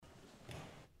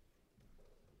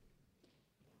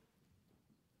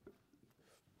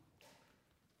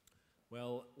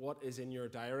Well, what is in your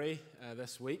diary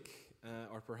this week?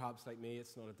 Or perhaps like me,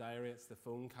 it's not a diary, it's the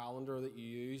phone calendar that you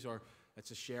use, or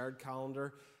it's a shared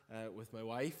calendar with my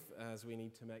wife, as we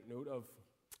need to make note of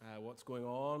what's going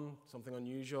on, something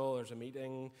unusual, there's a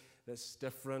meeting that's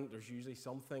different, there's usually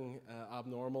something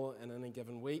abnormal in any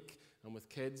given week, and with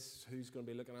kids, who's going to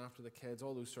be looking after the kids,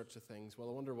 all those sorts of things. Well,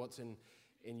 I wonder what's in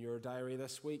your diary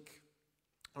this week.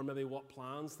 Or maybe what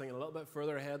plans, thinking a little bit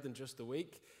further ahead than just the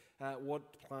week, what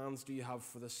plans do you have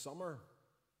for the summer?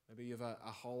 Maybe you have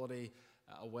a holiday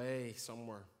away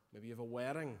somewhere. Maybe you have a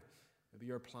wedding. Maybe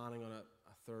you're planning on a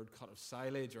third cut of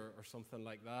silage or something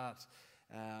like that.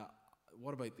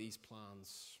 What about these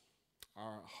plans?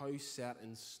 How set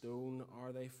in stone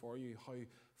are they for you? How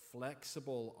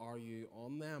flexible are you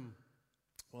on them?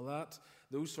 Well,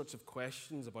 those sorts of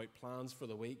questions about plans for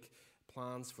the week,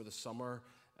 plans for the summer,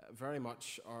 very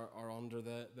much are under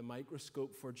the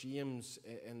microscope for James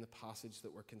in the passage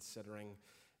that we're considering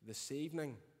this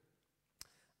evening.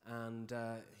 And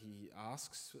he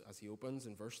asks, as he opens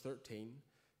in verse 13,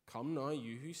 "Come now,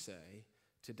 you who say,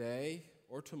 today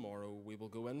or tomorrow we will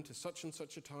go into such and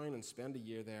such a town and spend a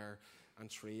year there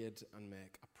and trade and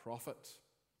make a profit."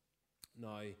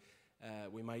 Now,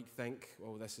 we might think,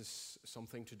 oh, this is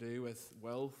something to do with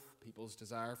wealth, people's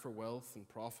desire for wealth and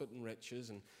profit and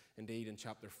riches. And indeed, in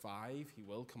chapter 5, he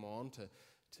will come on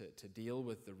to deal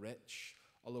with the rich.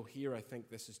 Although here, I think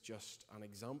this is just an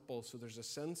example. So there's a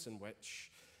sense in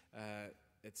which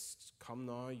it's, "Come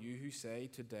now, you who say,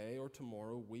 today or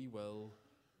tomorrow we will... ...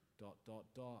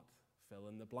 fill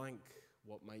in the blank.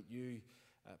 What might you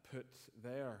put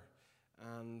there?"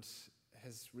 And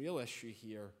his real issue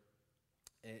here,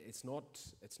 it's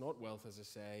not wealth, as I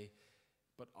say,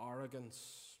 but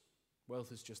arrogance.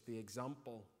 Wealth is just the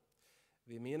example.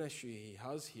 The main issue he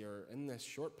has here in this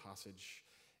short passage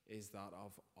is that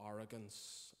of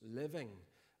arrogance, living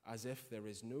as if there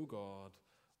is no God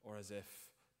or as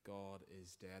if God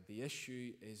is dead. The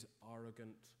issue is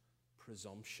arrogant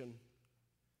presumption.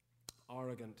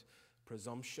 Arrogant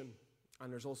presumption.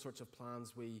 And there's all sorts of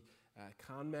plans we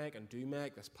can make and do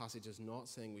make. This passage is not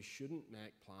saying we shouldn't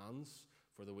make plans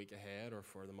for the week ahead or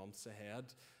for the months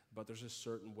ahead, but there's a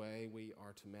certain way we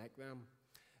are to make them.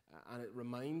 And it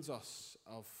reminds us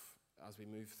of, as we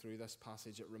move through this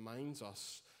passage, it reminds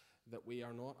us that we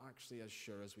are not actually as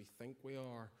sure as we think we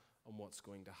are on what's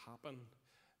going to happen.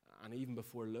 And even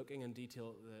before looking in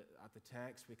detail at the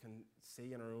text, we can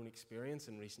see in our own experience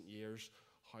in recent years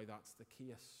how that's the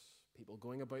case. People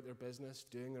going about their business,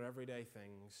 doing their everyday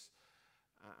things,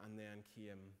 and then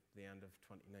came the end of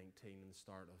 2019 and the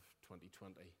start of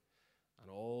 2020. And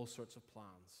all sorts of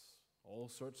plans, all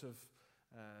sorts of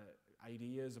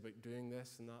ideas about doing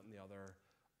this and that and the other,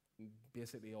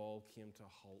 basically all came to a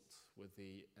halt with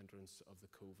the entrance of the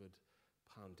COVID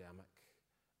pandemic.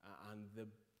 And the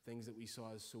things that we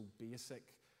saw as so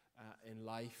basic in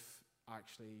life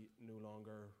actually no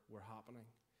longer were happening.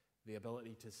 The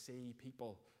ability to see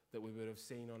people that we would have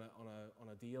seen on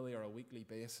a daily or a weekly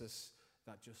basis,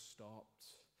 that just stopped.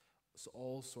 So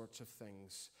all sorts of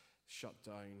things shut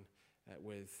down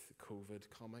with COVID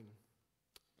coming.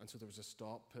 And so there was a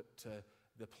stop put to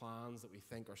the plans that we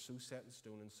think are so set in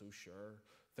stone and so sure.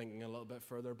 Thinking a little bit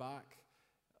further back,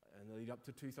 in the lead up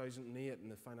to 2008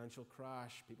 and the financial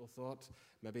crash, people thought,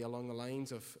 maybe along the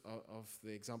lines of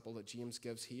the example that James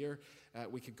gives here,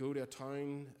 we could go to a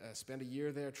town, spend a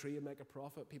year there, trade and make a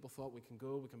profit. People thought we can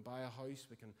go, we can buy a house,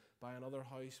 we can buy another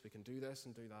house, we can do this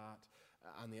and do that,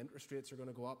 and the interest rates are going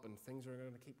to go up and things are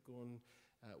going to keep going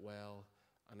well.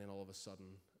 And then all of a sudden,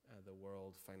 the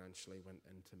world financially went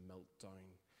into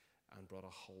meltdown and brought a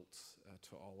halt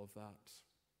to all of that.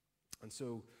 And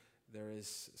so there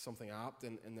is something apt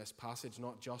in this passage,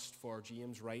 not just for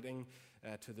James writing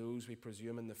to those we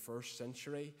presume in the first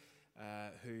century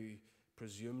who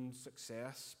presumed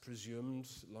success, presumed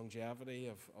longevity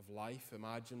of life,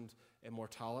 imagined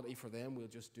immortality for them. We'll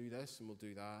just do this and we'll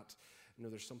do that. No,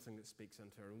 there's something that speaks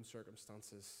into our own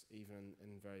circumstances, even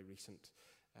in very recent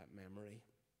memory.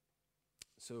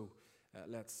 So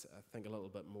let's think a little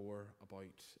bit more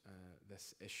about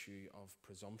this issue of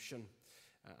presumption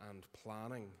and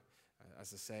planning.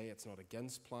 As I say, it's not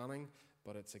against planning,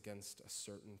 but it's against a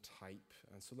certain type.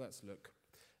 And so let's look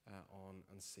on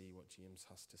and see what James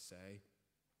has to say.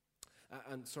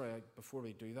 Before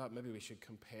we do that, maybe we should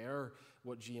compare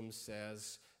what James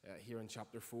says here in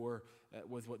chapter 4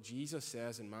 with what Jesus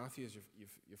says in Matthew. As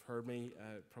you've heard me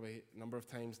probably a number of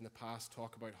times in the past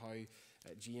talk about how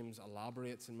James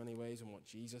elaborates in many ways on what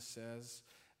Jesus says.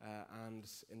 And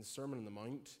in the Sermon on the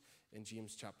Mount in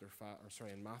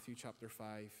Matthew chapter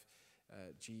 5,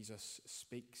 Jesus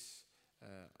speaks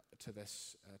to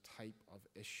this type of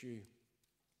issue.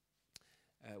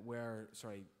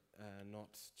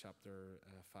 not chapter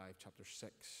 5, chapter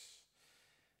 6,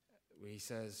 where he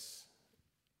says,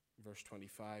 verse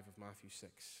 25 of Matthew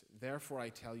 6, "Therefore I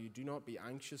tell you, do not be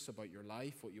anxious about your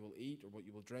life, what you will eat or what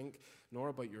you will drink, nor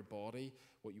about your body,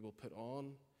 what you will put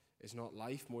on. Is not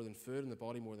life more than food, and the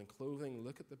body more than clothing?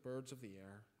 Look at the birds of the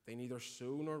air. They neither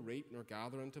sow nor reap nor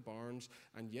gather into barns,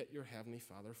 and yet your heavenly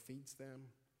Father feeds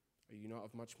them. Are you not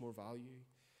of much more value?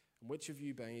 And which of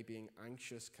you, by being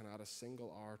anxious, can add a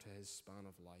single hour to his span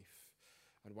of life?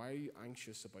 And why are you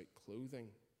anxious about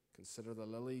clothing? Consider the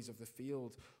lilies of the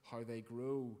field, how they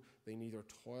grow. They neither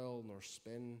toil nor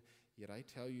spin. Yet I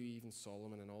tell you, even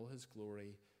Solomon in all his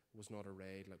glory was not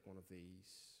arrayed like one of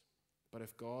these. But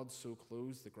if God so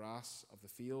clothes the grass of the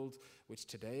field, which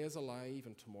today is alive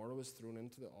and tomorrow is thrown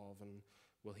into the oven,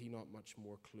 will he not much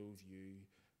more clothe you,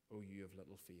 O you of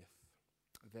little faith?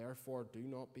 Therefore do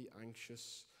not be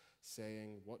anxious,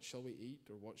 saying, what shall we eat,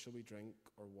 or what shall we drink,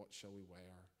 or what shall we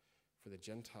wear? For the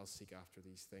Gentiles seek after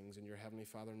these things, and your heavenly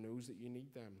Father knows that you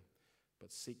need them.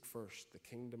 But seek first the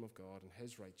kingdom of God and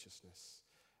his righteousness,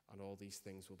 and all these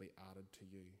things will be added to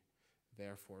you.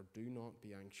 Therefore do not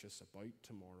be anxious about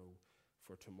tomorrow,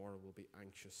 for tomorrow will be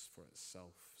anxious for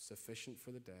itself. Sufficient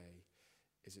for the day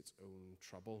is its own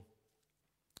trouble."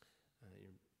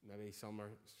 Maybe some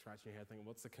are scratching your head thinking,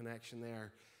 what's the connection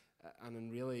there? And then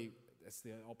really, it's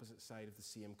the opposite side of the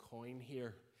same coin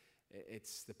here.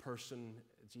 It's the person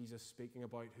Jesus speaking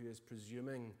about who is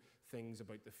presuming things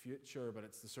about the future, but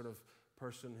it's the sort of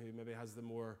person who maybe has the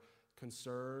more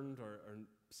concerned or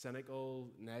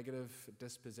cynical, negative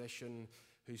disposition,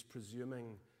 who's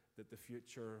presuming that the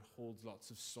future holds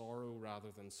lots of sorrow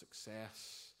rather than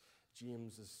success.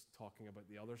 James is talking about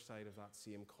the other side of that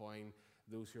same coin,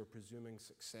 those who are presuming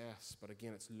success. But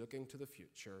again, it's looking to the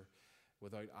future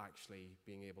without actually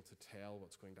being able to tell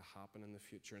what's going to happen in the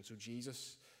future. And so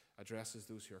Jesus addresses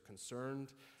those who are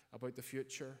concerned about the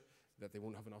future, that they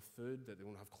won't have enough food, that they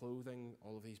won't have clothing,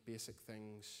 all of these basic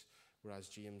things, whereas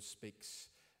James speaks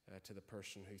to the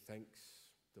person who thinks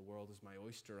the world is my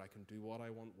oyster, I can do what I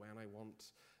want, when I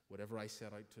want, whatever I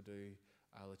set out to do,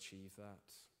 I'll achieve that.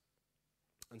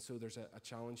 And so there's a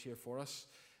challenge here for us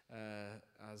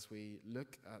as we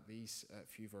look at these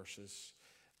few verses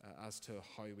as to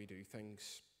how we do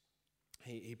things.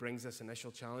 He brings this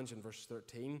initial challenge in verse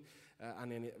 13,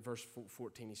 and in verse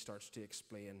 14 he starts to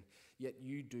explain, "Yet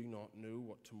you do not know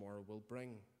what tomorrow will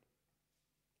bring."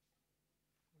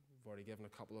 We've already given a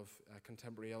couple of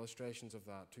contemporary illustrations of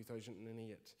that,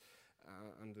 2008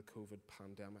 and the COVID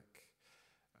pandemic.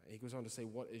 He goes on to say,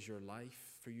 "What is your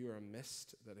life? For you are a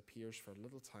mist that appears for a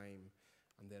little time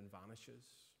and then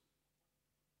vanishes."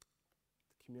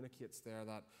 It communicates there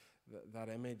that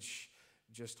image,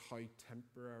 just how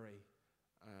temporary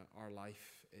our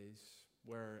life is.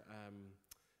 Where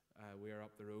we are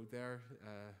up the road there.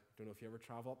 Don't know if you ever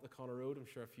travel up the Connor Road. I'm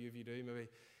sure a few of you do. Maybe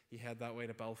you head that way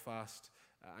to Belfast,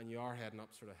 and you are heading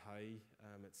up sort of high.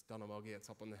 It's Dunnamuggy, it's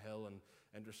up on the hill, and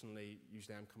interestingly,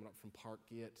 usually I'm coming up from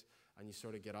Parkgate, and you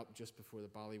sort of get up just before the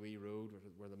Ballywee Road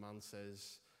where the man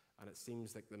says, and it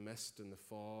seems like the mist and the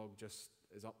fog just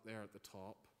is up there at the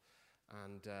top,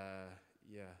 and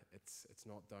it's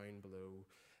not down below.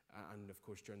 And of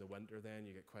course during the winter then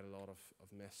you get quite a lot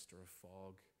of mist or of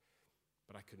fog,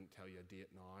 but I couldn't tell you a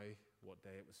date now what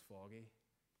day it was foggy.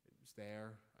 It was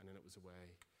there and then it was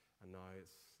away, and now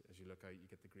it's, as you look out, you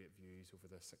get the great views over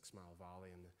the 6 Mile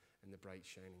Valley and the bright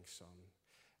shining sun.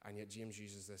 And yet James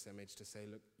uses this image to say,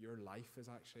 look, your life is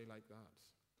actually like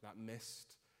that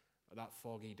mist, that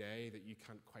foggy day that you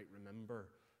can't quite remember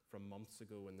from months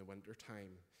ago in the winter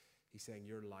time. He's saying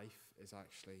your life is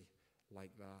actually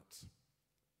like that.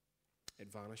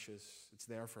 It vanishes. It's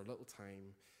there for a little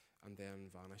time and then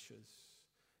vanishes.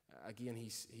 Again,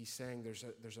 he's saying there's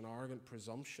an arrogant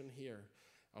presumption here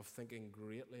of thinking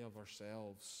greatly of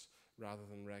ourselves rather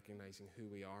than recognizing who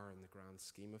we are in the grand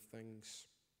scheme of things.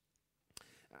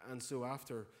 And so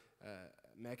after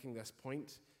making this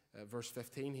point, verse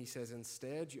 15, he says,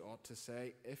 instead you ought to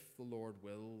say, if the Lord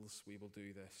wills, we will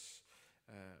do this,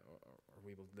 or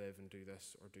we will live and do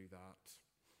this or do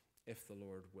that. If the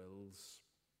Lord wills.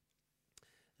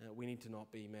 We need to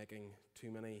not be making too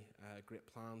many great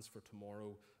plans for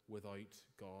tomorrow without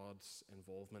God's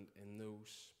involvement in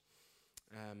those.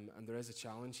 And there is a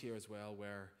challenge here as well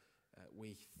where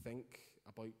we think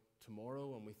about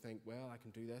tomorrow and we think, well, I can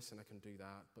do this and I can do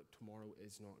that, but tomorrow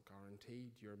is not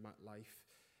guaranteed. Your life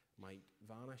might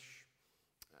vanish.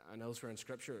 And elsewhere in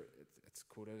Scripture, it's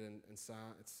quoted it's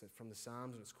from the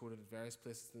Psalms, and it's quoted at various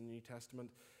places in the New Testament.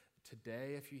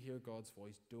 Today, if you hear God's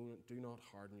voice, do not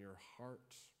harden your heart.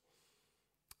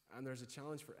 And there's a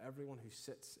challenge for everyone who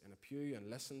sits in a pew and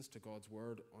listens to God's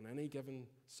word on any given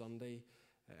Sunday,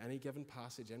 any given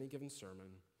passage, any given sermon.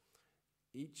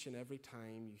 Each and every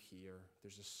time you hear,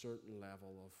 there's a certain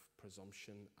level of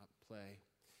presumption at play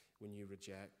when you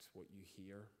reject what you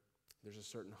hear. There's a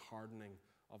certain hardening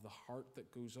of the heart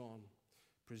that goes on,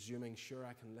 presuming, sure,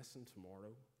 I can listen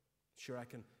tomorrow. Sure, I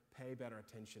can pay better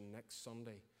attention next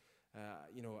Sunday.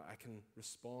 I can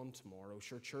respond tomorrow.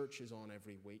 Sure, church is on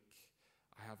every week.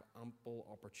 I have ample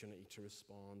opportunity to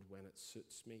respond when it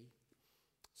suits me.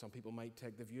 Some people might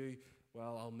take the view,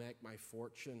 well, I'll make my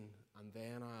fortune and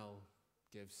then I'll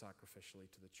give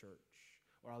sacrificially to the church.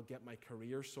 Or I'll get my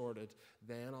career sorted,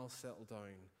 then I'll settle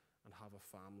down and have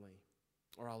a family.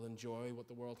 Or I'll enjoy what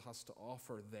the world has to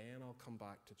offer, then I'll come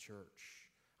back to church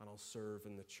and I'll serve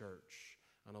in the church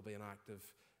and I'll be an active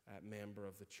member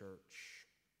of the church.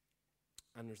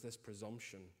 And there's this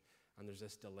presumption and there's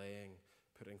this delaying,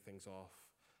 putting things off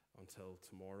until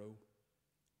tomorrow.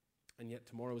 And yet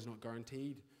tomorrow is not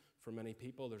guaranteed for many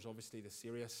people. There's obviously the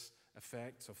serious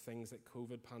effects of things like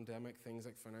COVID pandemic, things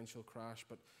like financial crash,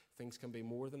 but things can be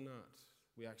more than that.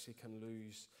 We actually can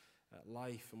lose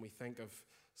life, and we think of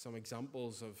some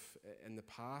examples of in the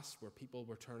past where people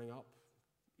were turning up.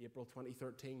 April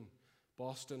 2013,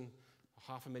 Boston,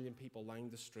 500,000 people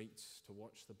lined the streets to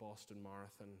watch the Boston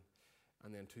Marathon,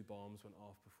 and then 2 bombs went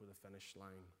off before the finish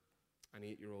line. An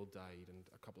 8-year-old died, and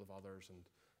a couple of others, and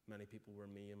many people were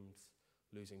maimed,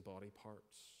 losing body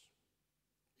parts.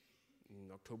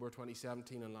 In October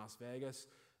 2017 in Las Vegas,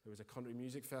 there was a country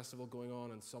music festival going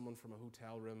on, and someone from a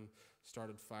hotel room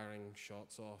started firing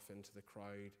shots off into the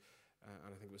crowd,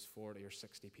 and I think it was 40 or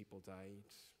 60 people died.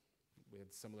 We had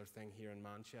a similar thing here in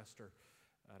Manchester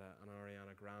at an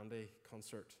Ariana Grande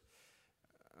concert.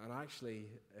 And actually,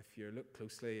 if you look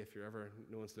closely,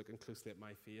 no one's looking closely at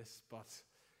my face, but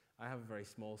I have a very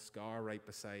small scar right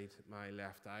beside my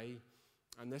left eye,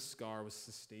 and this scar was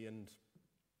sustained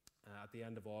at the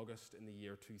end of August in the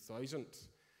year 2000.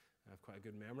 I have quite a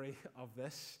good memory of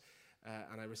this,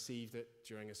 and I received it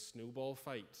during a snowball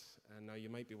fight. And now you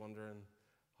might be wondering,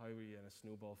 how were you in a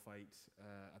snowball fight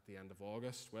at the end of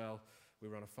August? Well, we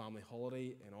were on a family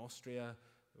holiday in Austria.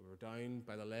 We were down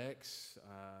by the lakes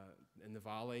in the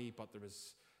valley, but there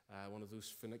was one of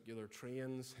those funicular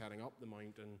trains heading up the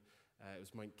mountain. It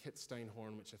was Mount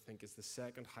Kitzsteinhorn, which I think is the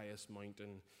second highest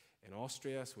mountain in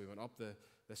Austria. So we went up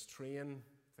this train,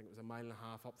 I think it was 1.5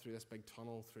 miles up through this big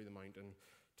tunnel through the mountain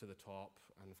to the top.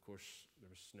 And of course, there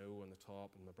was snow on the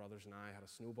top, and my brothers and I had a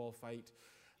snowball fight.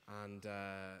 And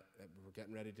we were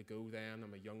getting ready to go then,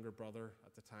 and my younger brother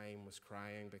at the time was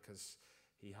crying because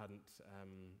he hadn't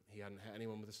hit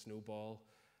anyone with a snowball.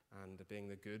 And being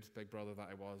the good big brother that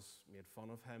I was, made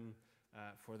fun of him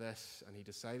for this, and he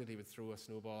decided he would throw a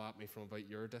snowball at me from about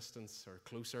your distance or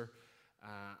closer,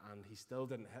 and he still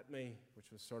didn't hit me, which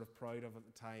I was sort of proud of at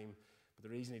the time. But the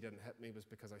reason he didn't hit me was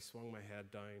because I swung my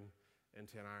head down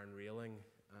into an iron railing,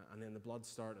 and then the blood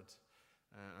started,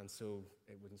 and so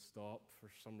it wouldn't stop for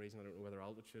some reason. I don't know whether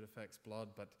altitude affects blood,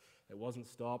 but it wasn't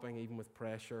stopping even with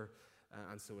pressure,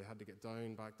 and so we had to get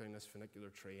back down this funicular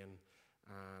train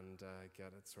and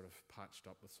get it sort of patched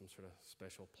up with some sort of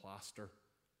special plaster.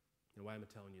 Now, why am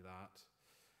I telling you that?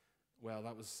 Well,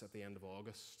 that was at the end of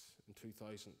August in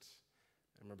 2000.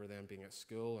 I remember then being at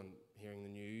school and hearing the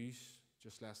news.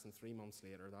 Just less than 3 months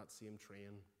later, that same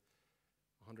train,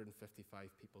 155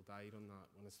 people died on that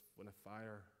when a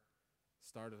fire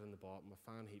started in the bottom,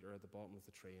 a fan heater at the bottom of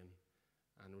the train,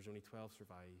 and there was only 12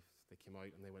 survived. They came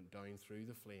out and they went down through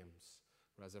the flames,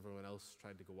 whereas everyone else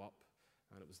tried to go up,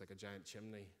 and it was like a giant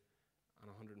chimney, and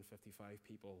 155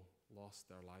 people lost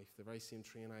their life. The very same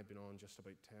train I'd been on just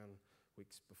about 10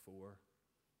 weeks before.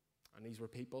 And these were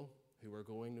people who were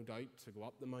going, no doubt, to go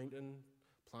up the mountain,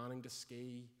 planning to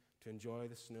ski, to enjoy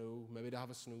the snow, maybe to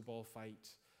have a snowball fight.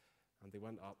 And they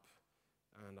went up,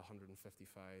 and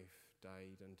 155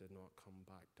 died and did not come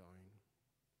back down.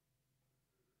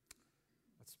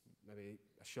 That's maybe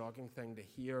a shocking thing to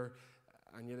hear,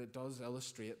 and yet it does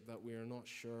illustrate that we are not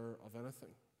sure of anything.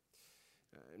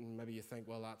 And maybe you think,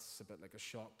 well, that's a bit like a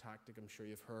shock tactic. I'm sure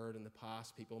you've heard in the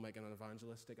past people making an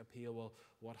evangelistic appeal. Well,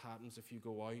 what happens if you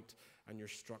go out and you're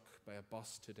struck by a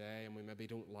bus today, and we maybe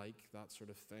don't like that sort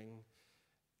of thing?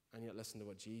 And yet listen to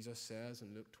what Jesus says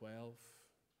in Luke 12,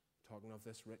 talking of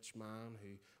this rich man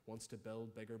who wants to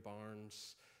build bigger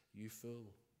barns. You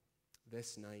fool,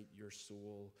 this night your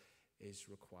soul is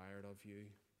required of you.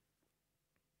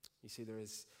 You see, there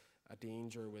is a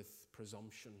danger with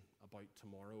presumption about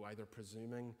tomorrow, either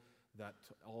presuming that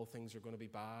all things are going to be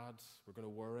bad, we're going to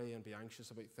worry and be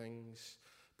anxious about things,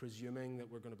 presuming that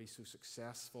we're going to be so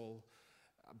successful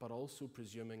but also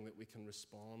presuming that we can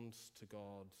respond to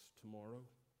God tomorrow.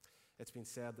 It's been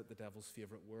said that the devil's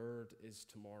favorite word is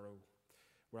tomorrow,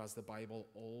 whereas the Bible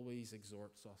always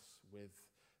exhorts us with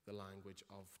the language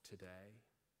of today.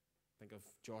 Think of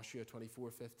Joshua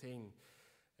 24:15.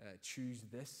 Choose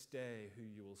this day who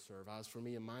you will serve. As for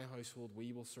me and my household,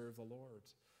 we will serve the Lord.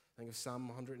 Think of Psalm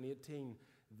 118.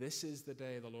 This is the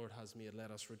day the Lord has made.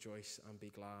 Let us rejoice and be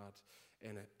glad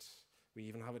in it. We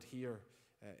even have it here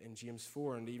in James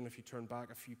 4. And even if you turn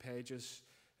back a few pages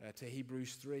to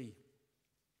Hebrews 3.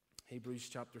 Hebrews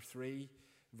chapter 3,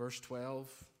 verse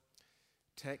 12.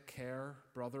 Take care,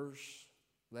 brothers,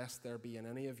 lest there be in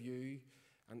any of you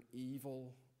an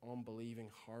evil, unbelieving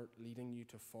heart leading you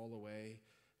to fall away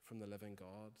from the living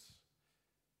God.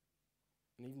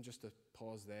 And even just to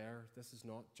pause there, this is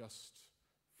not just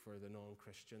for the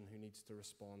non-Christian who needs to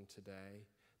respond today,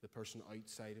 the person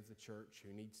outside of the church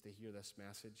who needs to hear this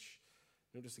message.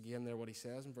 Notice again there what he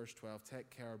says in verse 12.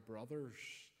 Take care, brothers,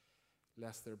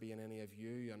 lest there be in any of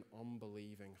you an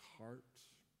unbelieving heart.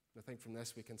 I think from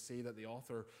this we can see that the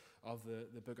author of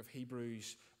the book of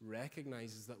Hebrews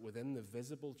recognizes that within the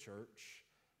visible church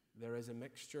there is a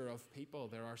mixture of people.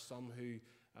 There are some who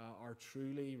are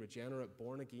truly regenerate,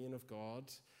 born again of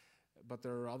God, but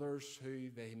there are others who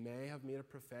they may have made a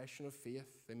profession of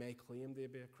faith. They may claim they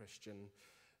be a Christian,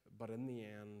 but in the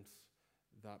end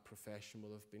that profession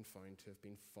will have been found to have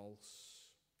been false.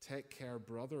 Take care,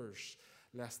 brothers,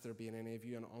 lest there be in any of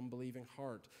you an unbelieving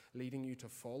heart, leading you to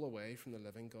fall away from the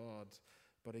living God.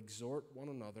 But exhort one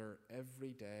another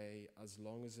every day, as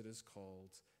long as it is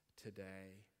called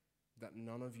today, that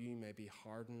none of you may be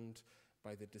hardened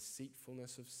by the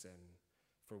deceitfulness of sin.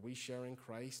 For we share in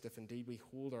Christ, if indeed we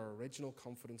hold our original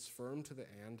confidence firm to the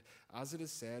end. As it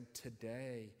is said,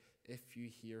 today, if you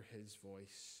hear his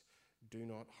voice, do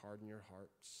not harden your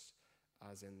hearts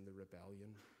as in the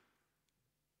rebellion.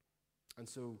 And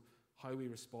so, how we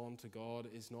respond to God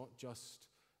is not just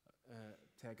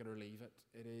take it or leave it.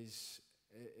 It is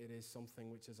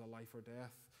something which is a life or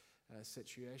death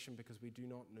situation, because we do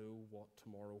not know what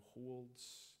tomorrow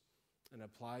holds. And it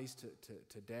applies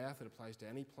to death, it applies to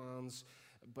any plans,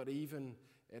 but even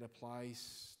it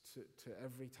applies to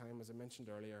every time, as I mentioned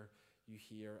earlier, you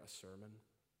hear a sermon.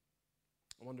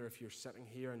 I wonder if you're sitting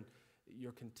here and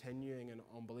you're continuing in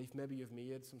unbelief. Maybe you've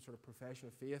made some sort of profession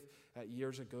of faith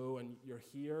years ago, and you're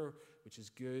here, which is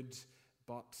good,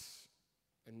 but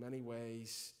in many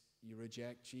ways you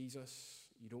reject Jesus.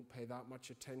 You don't pay that much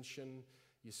attention.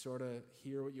 You sort of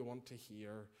hear what you want to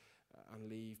hear and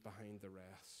leave behind the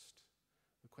rest.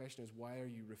 The question is, why are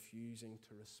you refusing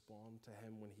to respond to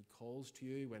him when he calls to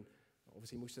you? When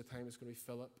obviously most of the time it's going to be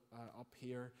Philip up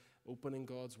here, opening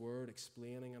God's word,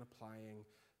 explaining and applying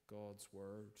God's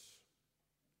words.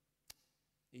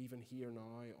 Even here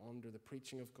now, under the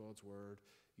preaching of God's word,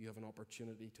 you have an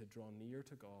opportunity to draw near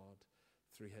to God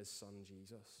through his son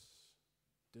Jesus.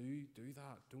 Do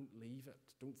that. Don't leave it.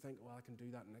 Don't think, well, I can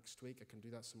do that next week. I can do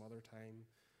that some other time.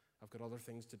 I've got other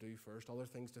things to do first, other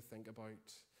things to think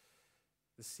about.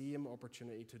 The same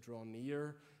opportunity to draw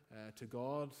near to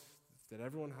God that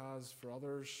everyone has for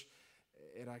others,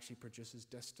 it actually produces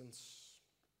distance.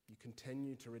 You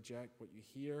continue to reject what you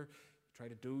hear, you try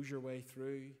to doze your way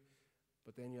through,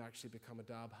 but then you actually become a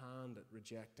dab hand at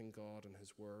rejecting God and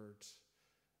his word.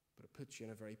 But it puts you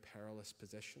in a very perilous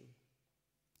position.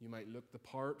 You might look the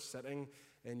part sitting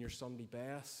in your Sunday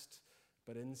best,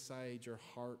 but inside your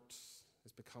heart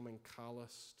is becoming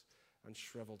calloused and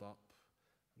shriveled up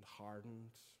and hardened.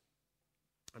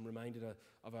 I'm reminded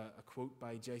of a quote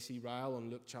by J.C. Ryle on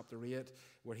Luke chapter 8,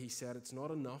 where he said, "It's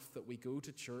not enough that we go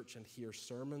to church and hear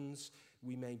sermons.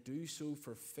 We may do so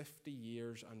for 50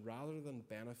 years, and rather than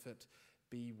benefit,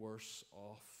 be worse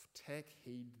off. Take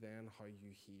heed then how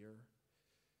you hear."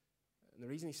 And the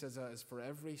reason he says that is for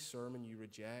every sermon you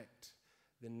reject,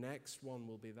 the next one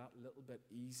will be that little bit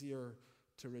easier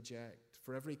to reject.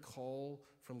 For every call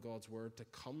from God's word to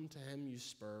come to him you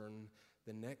spurn,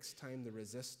 the next time the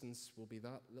resistance will be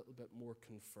that little bit more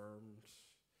confirmed.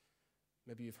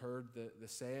 Maybe you've heard the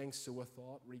saying, sow a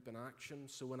thought, reap an action.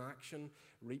 Sow an action,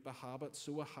 reap a habit.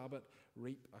 Sow a habit,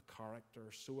 reap a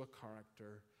character. Sow a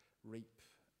character, reap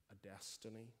a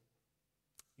destiny.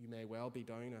 You may well be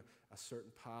down a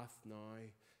certain path now,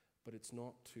 but it's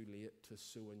not too late to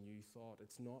sow a new thought.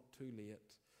 It's not too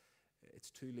late. It's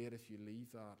too late if you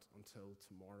leave that until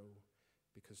tomorrow,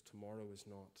 because tomorrow is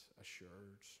not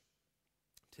assured.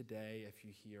 Today, if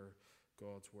you hear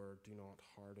God's word, do not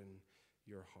harden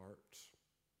your heart.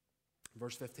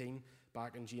 Verse 15,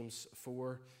 back in James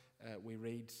 4, we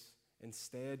read,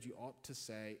 "Instead you ought to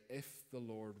say, if the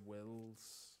Lord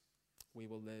wills, we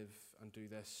will live and do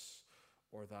this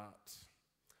or that."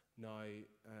 Now,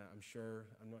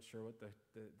 I'm not sure what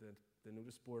the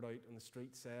notice board out on the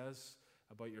street says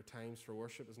about your times for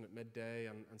worship. Isn't it midday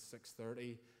and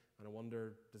 6:30? And I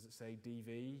wonder, does it say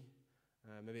DV?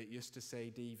 Maybe it used to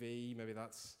say DV. Maybe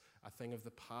that's a thing of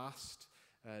the past.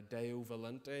 Deo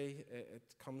volente,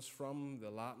 it comes from the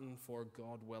Latin for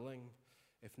God willing,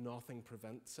 if nothing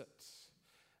prevents it.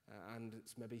 And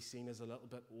it's maybe seen as a little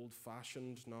bit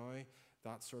old-fashioned now,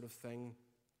 that sort of thing.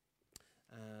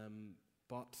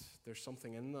 But there's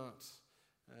something in that.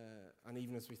 And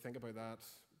even as we think about that,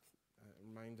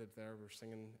 reminded there, we're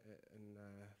singing in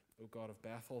O God of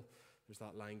Bethel, there's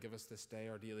that line, give us this day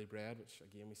our daily bread, which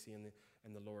again we see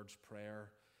in the Lord's Prayer.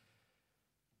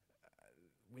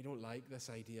 We don't like this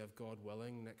idea of God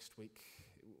willing next week.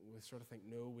 We sort of think,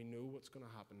 no, we know what's going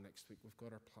to happen next week. We've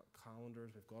got our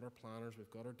calendars, we've got our planners, we've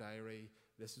got our diary.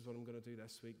 This is what I'm going to do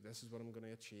this week. This is what I'm going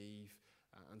to achieve.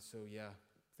 And so, yeah,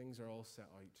 things are all set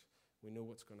out. We know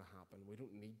what's going to happen. We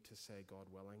don't need to say God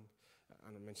willing.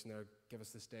 And I mentioned there, give us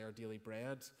this day our daily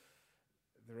bread.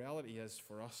 The reality is,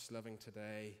 for us living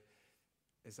today,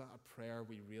 is that a prayer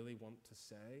we really want to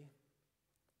say?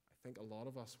 I think a lot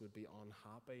of us would be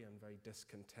unhappy and very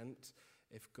discontent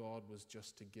if God was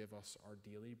just to give us our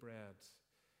daily bread.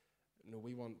 No,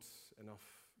 we want enough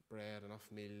bread, enough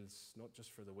meals, not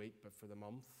just for the week, but for the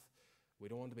month. We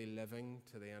don't want to be living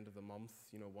to the end of the month,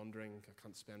 wondering, I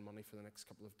can't spend money for the next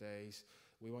couple of days.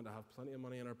 We want to have plenty of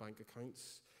money in our bank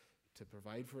accounts to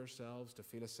provide for ourselves, to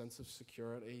feel a sense of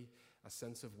security, a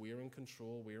sense of we're in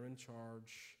control, we're in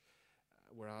charge.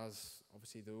 Whereas,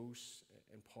 obviously, those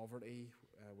in poverty,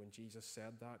 when Jesus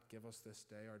said that, give us this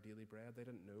day our daily bread, they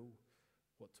didn't know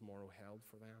what tomorrow held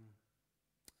for them.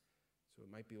 So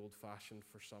it might be old-fashioned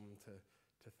for some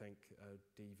to think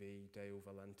DV, Deo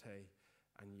Volente,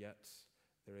 and yet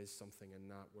there is something in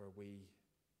that where we,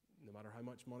 no matter how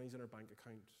much money's in our bank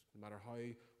account, no matter how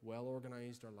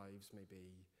well-organized our lives may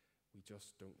be, we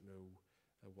just don't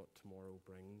know what tomorrow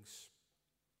brings.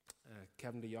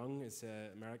 Kevin DeYoung is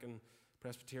an American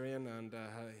Presbyterian and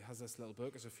has this little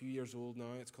book. It's a few years old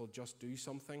now. It's called Just Do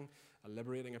Something, a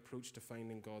liberating approach to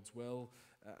finding God's will.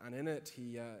 And in it,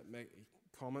 he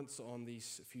comments on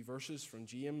these few verses from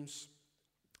James,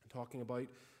 talking about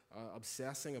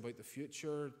obsessing about the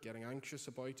future, getting anxious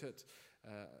about it,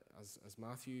 as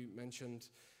Matthew mentioned.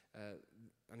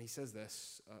 And he says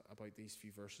this about these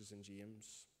few verses in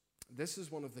James. This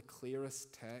is one of the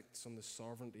clearest texts on the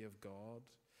sovereignty of God.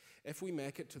 If we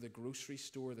make it to the grocery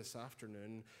store this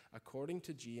afternoon, according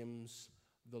to James,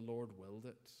 the Lord willed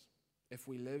it. If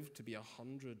we live to be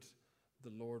 100, the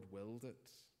Lord willed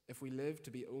it. If we live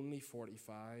to be only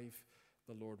 45,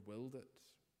 the Lord willed it.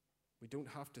 We don't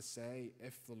have to say,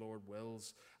 if the Lord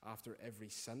wills, after every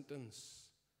sentence,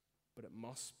 but it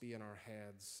must be in our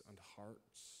heads and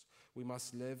hearts. We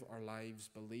must live our lives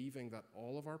believing that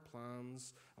all of our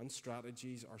plans and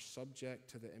strategies are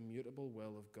subject to the immutable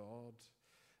will of God.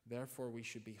 Therefore, we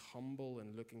should be humble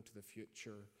in looking to the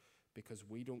future because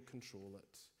we don't control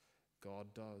it. God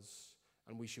does.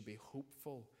 And we should be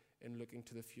hopeful in looking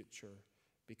to the future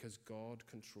because God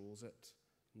controls it,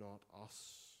 not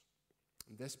us.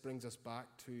 And this brings us back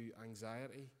to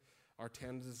anxiety, our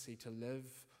tendency to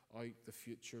live out the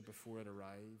future before it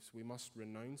arrives. We must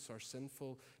renounce our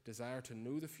sinful desire to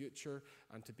know the future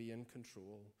and to be in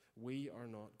control. We are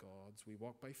not gods. We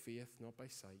walk by faith, not by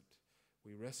sight.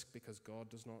 We risk because God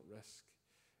does not risk.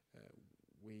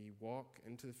 We walk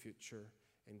into the future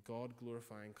in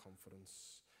God-glorifying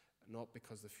confidence, not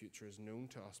because the future is known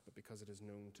to us, but because it is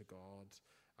known to God,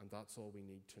 and that's all we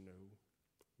need to know.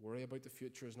 Worry about the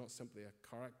future is not simply a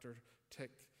character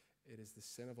tick, it is the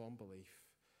sin of unbelief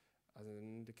as an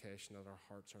indication that our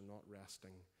hearts are not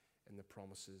resting in the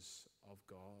promises of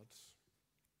God.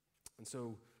 And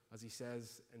so, as he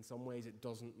says, in some ways it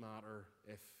doesn't matter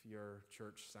if your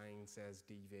church sign says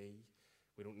DV.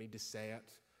 We don't need to say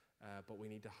it, but we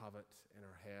need to have it in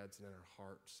our heads and in our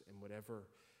hearts in whatever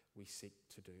we seek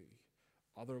to do.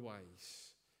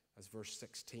 Otherwise, as verse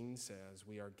 16 says,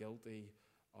 we are guilty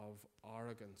of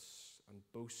arrogance and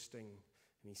boasting.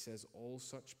 And he says all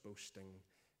such boasting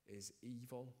is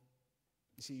evil.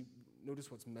 You see, notice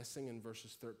what's missing in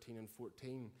verses 13 and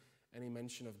 14. Any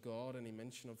mention of God, any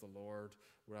mention of the Lord,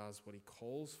 whereas what he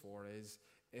calls for is,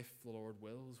 if the Lord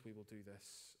wills, we will do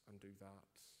this and do that.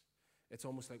 It's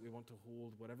almost like we want to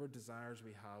hold whatever desires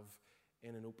we have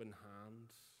in an open hand.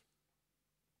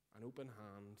 An open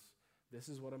hand. This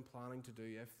is what I'm planning to do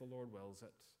if the Lord wills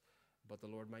it, but the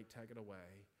Lord might take it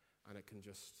away and it can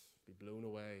just be blown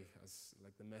away as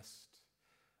like the mist.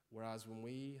 Whereas when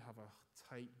we have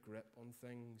a tight grip on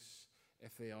things,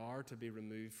 if they are to be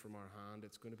removed from our hand,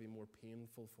 it's going to be more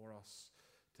painful for us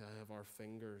to to have our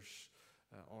fingers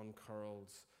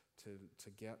uncurled, to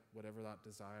get whatever that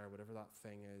desire, whatever that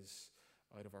thing is,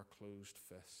 out of our closed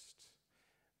fist.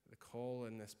 The call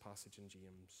in this passage in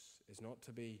James is not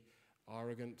to be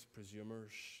arrogant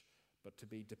presumers, but to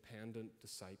be dependent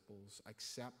disciples,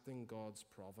 accepting God's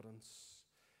providence,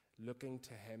 looking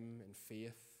to him in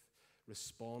faith,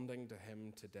 responding to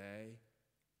him today,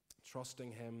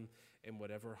 trusting him in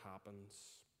whatever happens,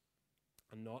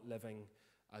 and not living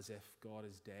as if God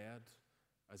is dead,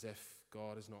 as if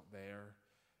God is not there,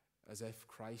 as if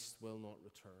Christ will not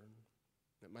return.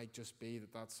 It might just be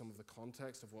that that's some of the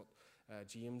context of what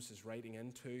James is writing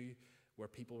into, where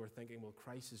people were thinking, well,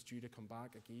 Christ is due to come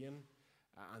back again,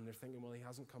 and they're thinking, well, he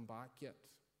hasn't come back yet,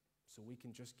 so we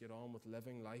can just get on with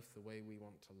living life the way we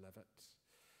want to live it.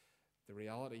 The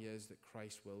reality is that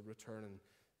Christ will return, and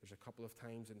there's a couple of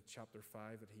times in chapter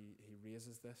 5 that he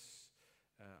raises this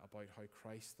about how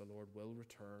Christ the Lord will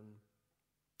return,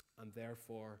 and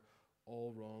therefore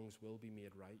all wrongs will be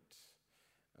made right.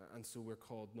 And so we're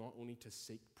called not only to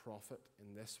seek profit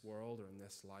in this world or in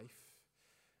this life,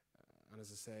 and as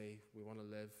I say, we want to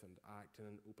live and act in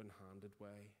an open-handed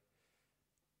way.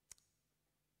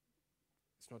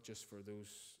 It's not just for those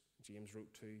James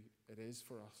wrote to, it is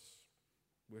for us.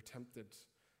 We're tempted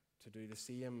to do the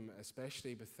same,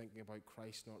 especially with thinking about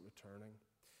Christ not returning.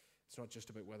 It's not just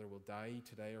about whether we'll die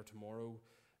today or tomorrow,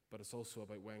 but it's also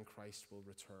about when Christ will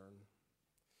return.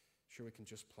 Sure, we can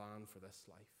just plan for this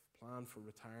life, plan for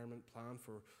retirement, plan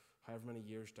for however many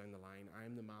years down the line. I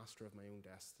am the master of my own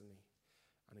destiny.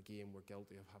 And again, we're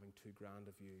guilty of having too grand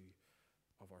a view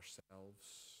of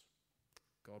ourselves.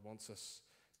 God wants us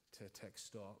to take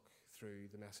stock through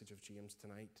the message of James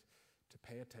tonight, to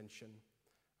pay attention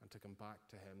and to come back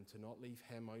to him, to not leave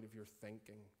him out of your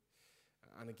thinking.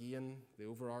 And again, the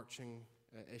overarching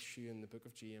issue in the book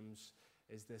of James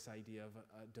is this idea of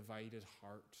a divided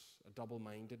heart, a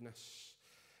double-mindedness.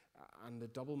 And the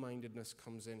double-mindedness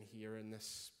comes in here in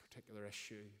this particular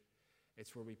issue.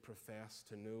 It's where we profess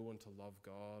to know and to love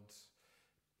God,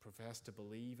 profess to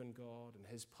believe in God and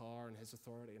his power and his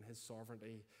authority and his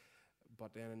sovereignty,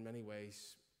 but then in many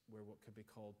ways we're what could be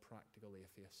called practical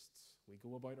atheists. We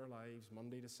go about our lives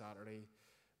Monday to Saturday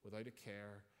without a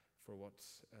care for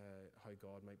how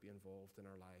God might be involved in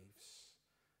our lives.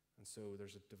 And so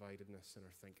there's a dividedness in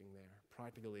our thinking there.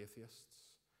 Practical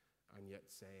atheists, and yet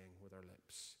saying with our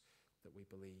lips that we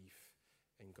believe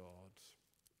in God.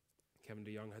 Kevin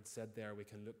DeYoung had said there, we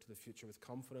can look to the future with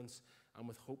confidence and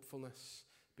with hopefulness,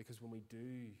 because when we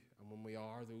do, and when we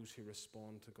are those who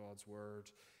respond to God's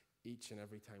word each and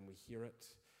every time we hear it,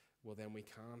 well, then we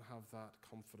can have that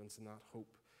confidence and that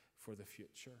hope for the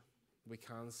future. We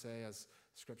can say, as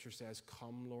Scripture says,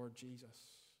 come, Lord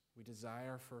Jesus. We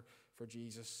desire for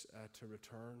Jesus to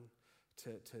return,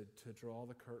 to draw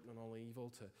the curtain on all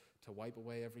evil, to wipe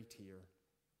away every tear.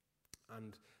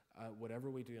 And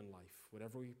whatever we do in life,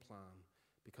 whatever we plan,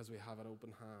 because we have an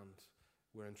open hand,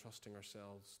 we're entrusting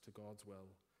ourselves to God's will,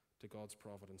 to God's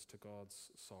providence, to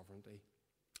God's sovereignty.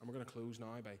 And we're going to close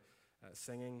now by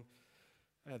singing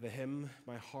the hymn,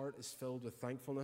 My Heart is Filled with Thankfulness.